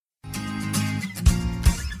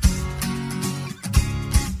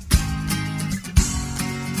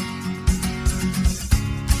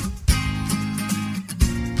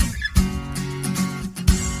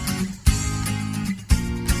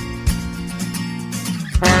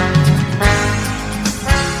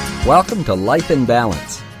Welcome to Life in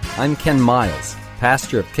Balance. I'm Ken Miles,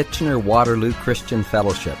 pastor of Kitchener-Waterloo Christian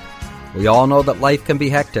Fellowship. We all know that life can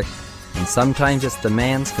be hectic, and sometimes its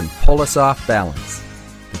demands can pull us off balance.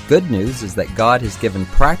 The good news is that God has given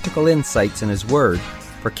practical insights in His Word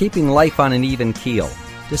for keeping life on an even keel,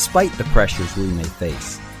 despite the pressures we may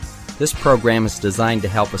face. This program is designed to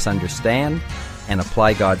help us understand and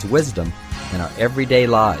apply God's wisdom in our everyday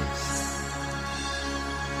lives.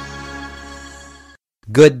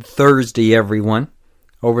 Good Thursday, everyone.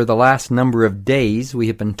 Over the last number of days, we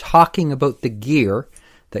have been talking about the gear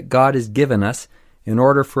that God has given us in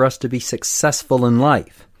order for us to be successful in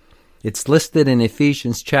life. It's listed in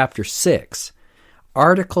Ephesians chapter 6,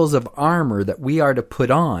 articles of armor that we are to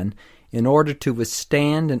put on in order to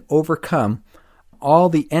withstand and overcome all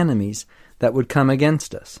the enemies that would come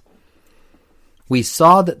against us. We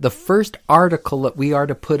saw that the first article that we are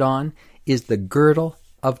to put on is the girdle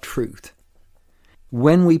of truth.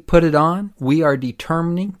 When we put it on, we are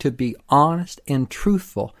determining to be honest and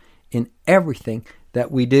truthful in everything that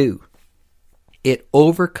we do. It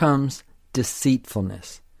overcomes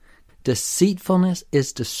deceitfulness. Deceitfulness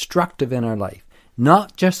is destructive in our life.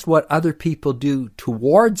 Not just what other people do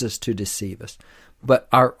towards us to deceive us, but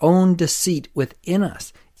our own deceit within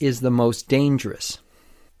us is the most dangerous.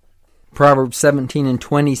 Proverbs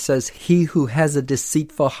 17:20 says, "He who has a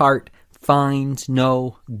deceitful heart finds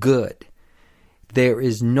no good." There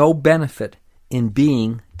is no benefit in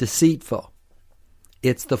being deceitful.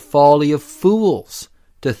 It's the folly of fools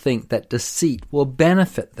to think that deceit will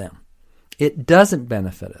benefit them. It doesn't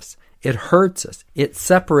benefit us. It hurts us. It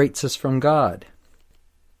separates us from God.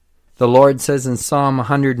 The Lord says in Psalm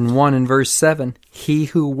 101 and verse 7, "He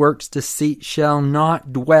who works deceit shall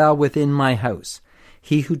not dwell within my house.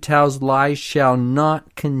 He who tells lies shall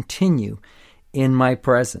not continue in my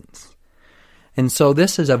presence." And so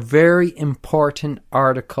this is a very important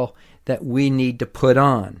article that we need to put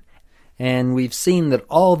on. And we've seen that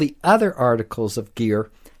all the other articles of gear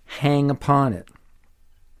hang upon it.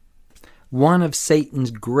 One of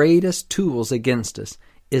Satan's greatest tools against us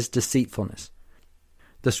is deceitfulness.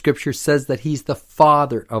 The scripture says that he's the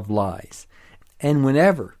father of lies. And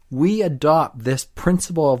whenever we adopt this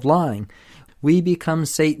principle of lying, we become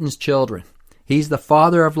Satan's children. He's the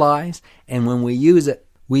father of lies, and when we use it,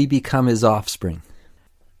 we become his offspring.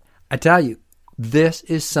 I tell you, this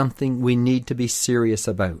is something we need to be serious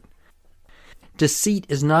about. Deceit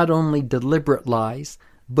is not only deliberate lies,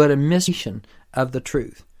 but a misuse of the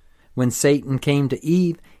truth. When Satan came to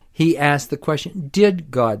Eve, he asked the question,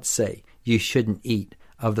 "Did God say you shouldn't eat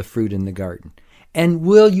of the fruit in the garden? And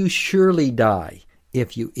will you surely die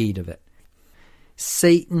if you eat of it?"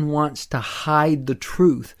 Satan wants to hide the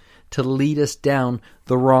truth to lead us down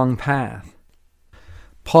the wrong path.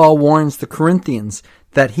 Paul warns the Corinthians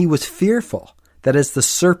that he was fearful that as the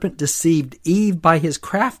serpent deceived Eve by his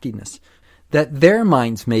craftiness, that their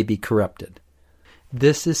minds may be corrupted.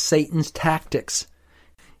 This is Satan's tactics.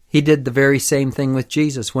 He did the very same thing with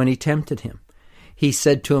Jesus when he tempted him. He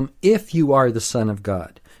said to him, "If you are the Son of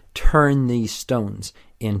God, turn these stones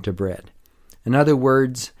into bread." In other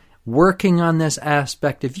words, working on this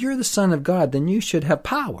aspect, if you're the Son of God, then you should have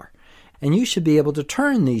power, and you should be able to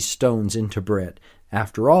turn these stones into bread.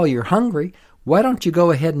 After all, you're hungry. Why don't you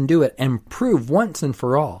go ahead and do it and prove once and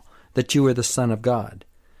for all that you are the Son of God?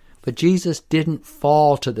 But Jesus didn't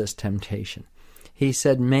fall to this temptation. He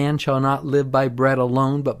said, "Man shall not live by bread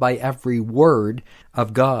alone, but by every word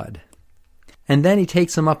of God." And then he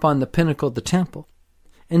takes him up on the pinnacle of the temple.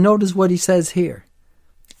 And notice what he says here.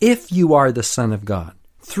 "If you are the Son of God,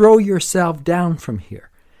 throw yourself down from here."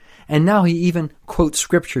 And now he even quotes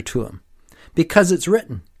scripture to him. "Because it's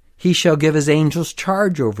written, He shall give His angels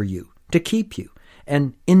charge over you, to keep you,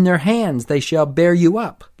 and in their hands they shall bear you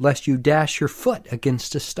up, lest you dash your foot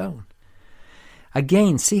against a stone."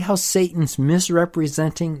 Again, see how Satan's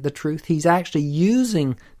misrepresenting the truth? He's actually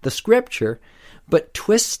using the scripture, but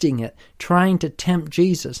twisting it, trying to tempt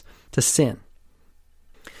Jesus to sin.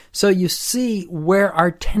 So you see where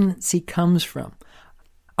our tendency comes from.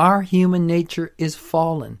 Our human nature is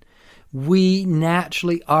fallen. We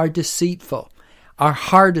naturally are deceitful. Our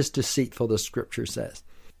heart is deceitful, the scripture says.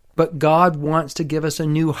 But God wants to give us a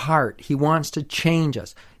new heart. He wants to change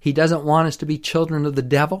us. He doesn't want us to be children of the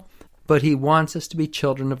devil, but He wants us to be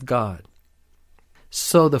children of God.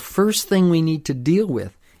 So the first thing we need to deal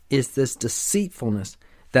with is this deceitfulness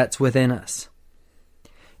that's within us.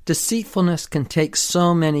 Deceitfulness can take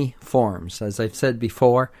so many forms, as I've said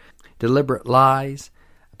before: deliberate lies,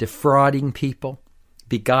 defrauding people,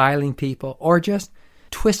 beguiling people, or just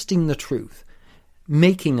twisting the truth,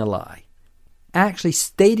 making a lie, actually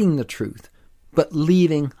stating the truth, but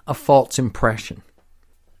leaving a false impression.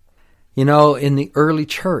 You know, in the early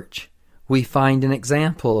church, we find an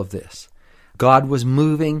example of this. God was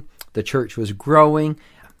moving, the church was growing,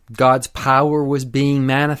 God's power was being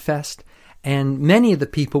manifest, and many of the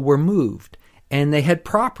people were moved, and they had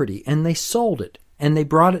property, and they sold it, and they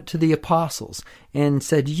brought it to the apostles, and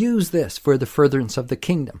said, use this for the furtherance of the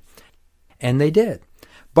kingdom. And they did.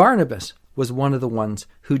 Barnabas was one of the ones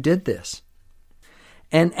who did this.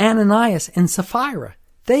 And Ananias and Sapphira,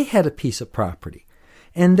 they had a piece of property,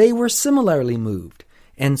 and they were similarly moved.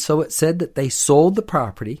 And so it said that they sold the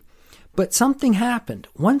property, but something happened.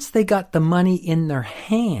 Once they got the money in their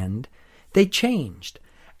hand, they changed.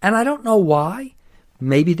 And I don't know why.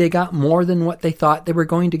 Maybe they got more than what they thought they were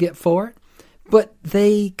going to get for it. But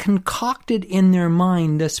they concocted in their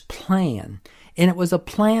mind this plan, and it was a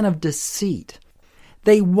plan of deceit.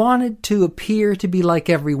 They wanted to appear to be like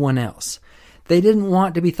everyone else. They didn't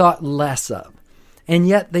want to be thought less of. And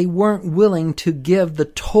yet they weren't willing to give the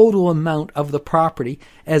total amount of the property,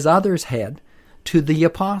 as others had, to the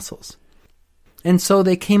apostles. And so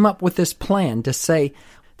they came up with this plan to say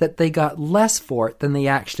that they got less for it than they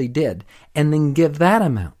actually did, and then give that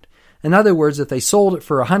amount. In other words, if they sold it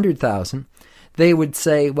for 100,000, they would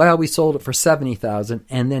say, well, we sold it for 70,000,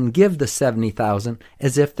 and then give the 70,000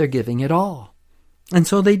 as if they're giving it all. And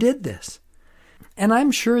so they did this. And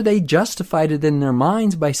I'm sure they justified it in their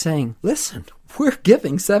minds by saying, listen, we're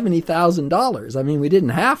giving $70,000. I mean, we didn't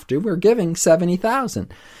have to. We're giving $70,000.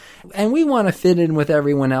 And we want to fit in with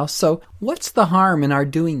everyone else. So what's the harm in our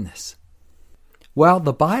doing this? Well,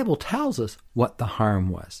 the Bible tells us what the harm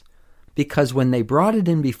was. Because when they brought it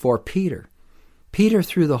in before Peter, Peter,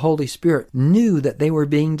 through the Holy Spirit, knew that they were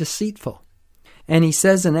being deceitful. And he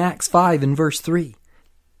says in Acts 5 and verse 3,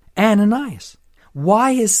 Ananias,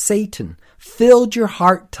 why has Satan filled your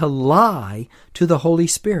heart to lie to the Holy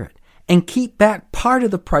Spirit and keep back part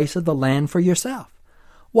of the price of the land for yourself?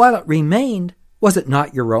 While it remained, was it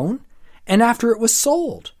not your own? And after it was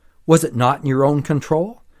sold, was it not in your own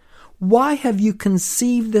control? Why have you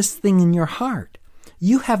conceived this thing in your heart?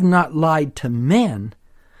 You have not lied to men,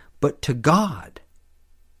 but to God.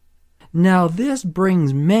 Now this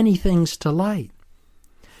brings many things to light.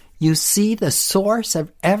 You see, the source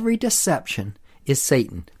of every deception is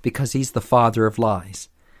Satan, because he's the father of lies.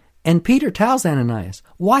 And Peter tells Ananias,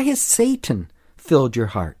 why has Satan filled your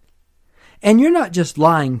heart? And you're not just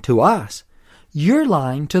lying to us, you're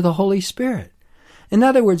lying to the Holy Spirit. In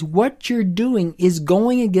other words, what you're doing is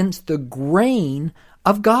going against the grain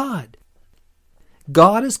of God.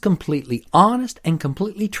 God is completely honest and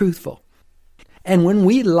completely truthful. And when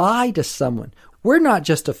we lie to someone, we're not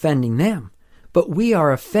just offending them, but we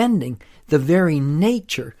are offending the very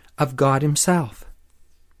nature of God himself.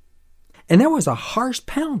 And there was a harsh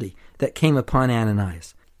penalty that came upon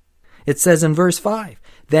Ananias. It says in verse 5,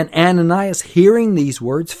 then Ananias, hearing these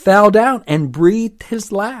words, fell down and breathed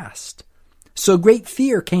his last. So great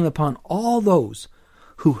fear came upon all those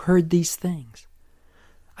who heard these things.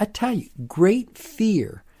 I tell you, great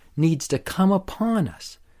fear needs to come upon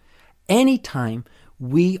us anytime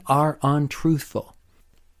we are untruthful.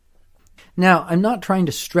 Now, I'm not trying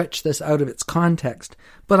to stretch this out of its context,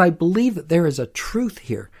 but I believe that there is a truth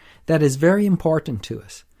here that is very important to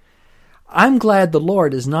us. I'm glad the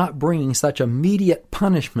Lord is not bringing such immediate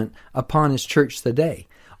punishment upon his church today,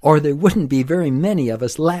 or there wouldn't be very many of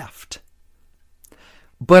us left.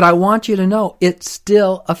 But I want you to know it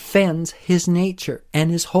still offends his nature and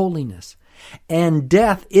his holiness. And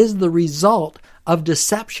death is the result of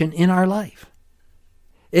deception in our life.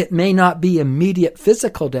 It may not be immediate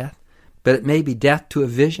physical death, but it may be death to a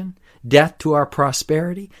vision, death to our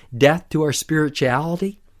prosperity, death to our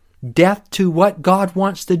spirituality, death to what God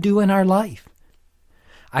wants to do in our life.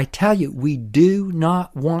 I tell you, we do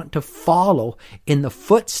not want to follow in the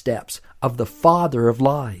footsteps of the father of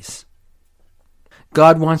lies.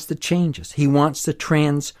 God wants to change us. He wants to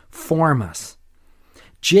transform us.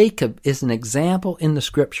 Jacob is an example in the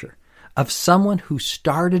scripture of someone who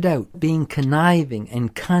started out being conniving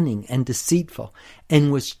and cunning and deceitful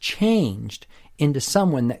and was changed into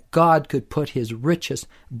someone that God could put his richest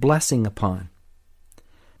blessing upon.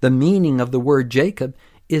 The meaning of the word Jacob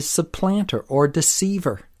is supplanter or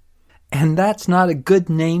deceiver. And that's not a good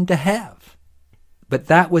name to have. But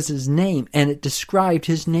that was his name, and it described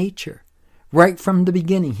his nature. Right from the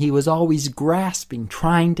beginning, he was always grasping,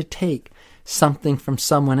 trying to take something from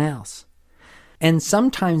someone else. And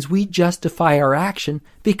sometimes we justify our action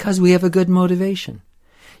because we have a good motivation.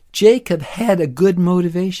 Jacob had a good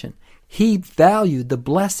motivation. He valued the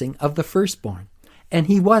blessing of the firstborn, and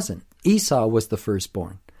he wasn't. Esau was the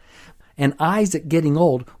firstborn. And Isaac, getting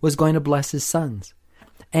old, was going to bless his sons.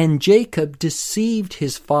 And Jacob deceived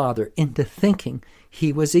his father into thinking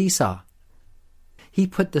he was Esau. He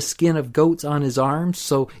put the skin of goats on his arms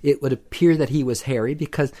so it would appear that he was hairy,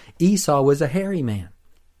 because Esau was a hairy man.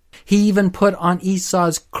 He even put on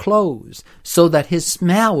Esau's clothes so that his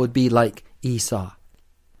smell would be like Esau.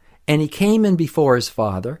 And he came in before his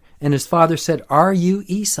father, and his father said, "Are you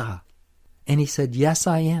Esau?" And he said, "Yes,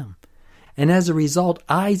 I am." And as a result,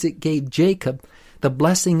 Isaac gave Jacob the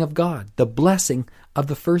blessing of God, the blessing of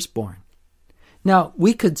the firstborn. Now,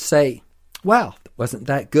 we could say, well, wasn't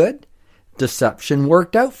that good? Deception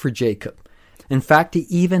worked out for Jacob. In fact, he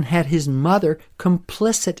even had his mother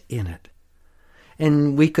complicit in it.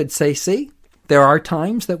 And we could say, see, there are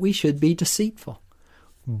times that we should be deceitful.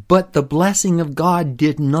 But the blessing of God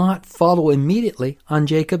did not follow immediately on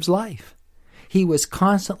Jacob's life. He was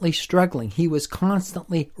constantly struggling. He was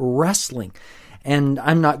constantly wrestling. And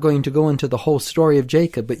I'm not going to go into the whole story of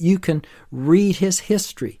Jacob, but you can read his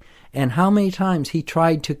history and how many times he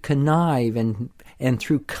tried to connive and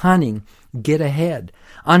through cunning get ahead,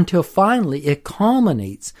 until finally it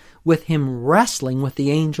culminates with him wrestling with the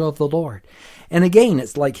angel of the Lord. And again,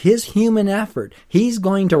 it's like his human effort. He's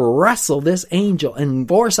going to wrestle this angel and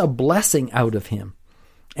force a blessing out of him.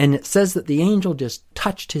 And it says that the angel just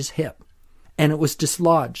touched his hip and it was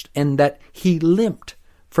dislodged, and that he limped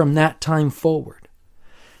from that time forward.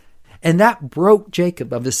 And that broke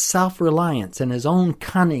Jacob of his self-reliance and his own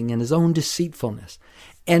cunning and his own deceitfulness.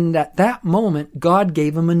 And at that moment, God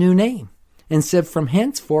gave him a new name and said, "From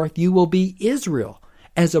henceforth you will be Israel.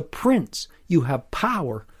 As a prince, you have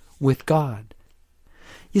power with God."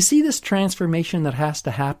 You see this transformation that has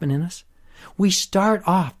to happen in us? We start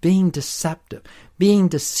off being deceptive, being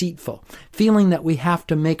deceitful, feeling that we have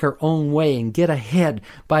to make our own way and get ahead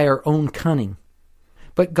by our own cunning.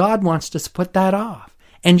 But God wants us to put that off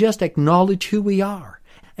and just acknowledge who we are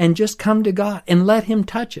and just come to God and let Him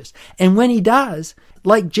touch us. And when He does,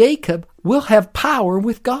 like Jacob, we'll have power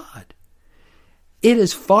with God. It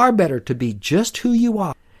is far better to be just who you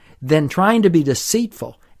are than trying to be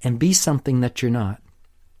deceitful and be something that you're not.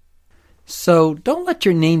 So don't let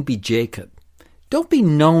your name be Jacob. Don't be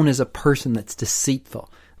known as a person that's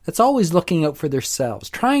deceitful, that's always looking out for themselves,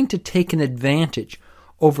 trying to take an advantage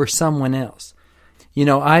over someone else. You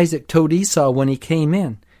know, Isaac told Esau when he came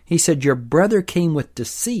in, he said, "Your brother came with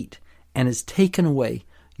deceit and has taken away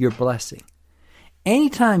your blessing."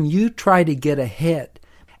 Anytime you try to get ahead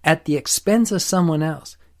at the expense of someone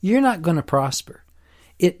else, you're not going to prosper.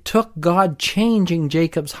 It took God changing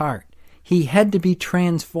Jacob's heart. He had to be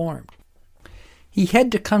transformed. He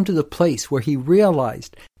had to come to the place where he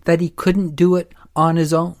realized that he couldn't do it on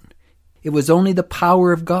his own. It was only the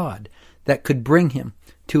power of God that could bring him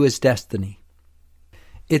to his destiny.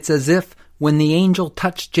 It's as if when the angel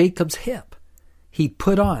touched Jacob's hip, he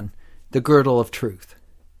put on the girdle of truth.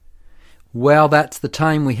 Well, that's the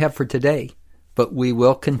time we have for today, but we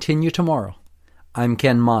will continue tomorrow. I'm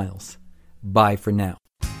Ken Miles. Bye for now.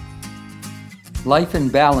 Life in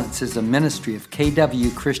Balance is a ministry of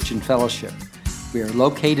KW Christian Fellowship. We are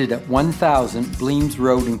located at 1000 Bleems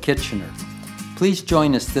Road in Kitchener. Please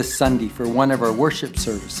join us this Sunday for one of our worship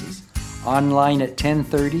services, online at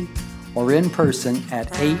 10:30 or in person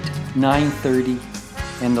at 8, 9:30,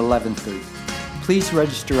 and 11:30. Please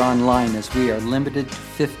register online as we are limited to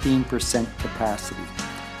 15% capacity.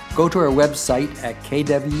 Go to our website at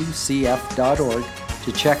kwcf.org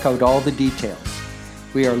to check out all the details.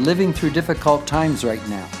 We are living through difficult times right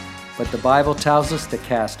now, but the Bible tells us to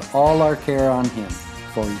cast all our care on Him,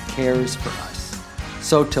 for He cares for us.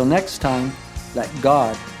 So till next time, let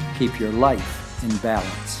God keep your life in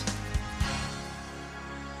balance.